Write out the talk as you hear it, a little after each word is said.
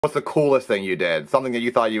What's the coolest thing you did? Something that you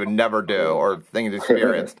thought you would never do, or thing you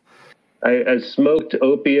experienced? I smoked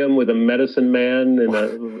opium with a medicine man in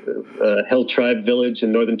a hill tribe village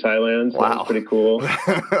in northern Thailand. So Wow. That was pretty cool.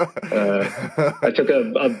 I took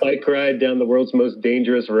a bike ride down the world's most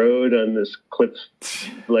dangerous road on this cliff,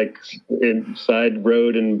 side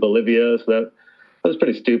road in Bolivia. So that was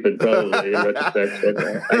pretty stupid, probably, in retrospect.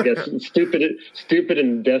 But I guess stupid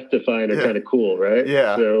and death-defying are kind of cool, right?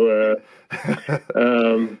 Yeah. So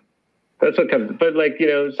that's what comes. But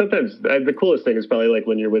sometimes the coolest thing is probably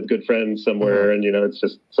when you're with good friends somewhere, and it's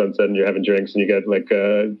just sunset and you're having drinks and you got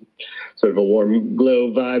sort of a warm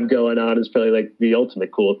glow vibe going on. Is probably the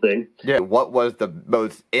ultimate cool thing. Yeah. What was the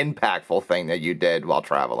most impactful thing that you did while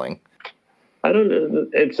traveling? I don't know.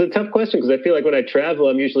 It's a tough question because I feel like when I travel,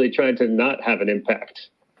 I'm usually trying to not have an impact.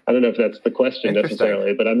 I don't know if that's the question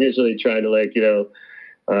necessarily, but I'm usually trying to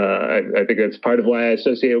I think that's part of why I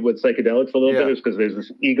associate it with psychedelics a little bit, is because there's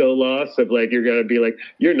this ego loss of you're going to be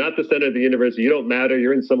you're not the center of the universe. You don't matter.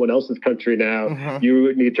 You're in someone else's country now.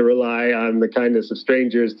 You need to rely on the kindness of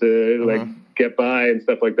strangers to get by and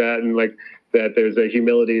stuff like that. And that there's a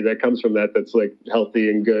humility that comes from that that's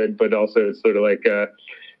healthy and good, but also it's sort of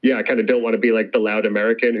I kind of don't want to be the loud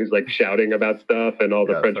American who's shouting about stuff, and all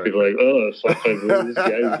the French people are oh, this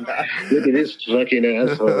guy, look at this fucking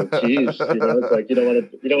asshole. Jeez, it's you don't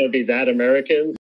want to be that American.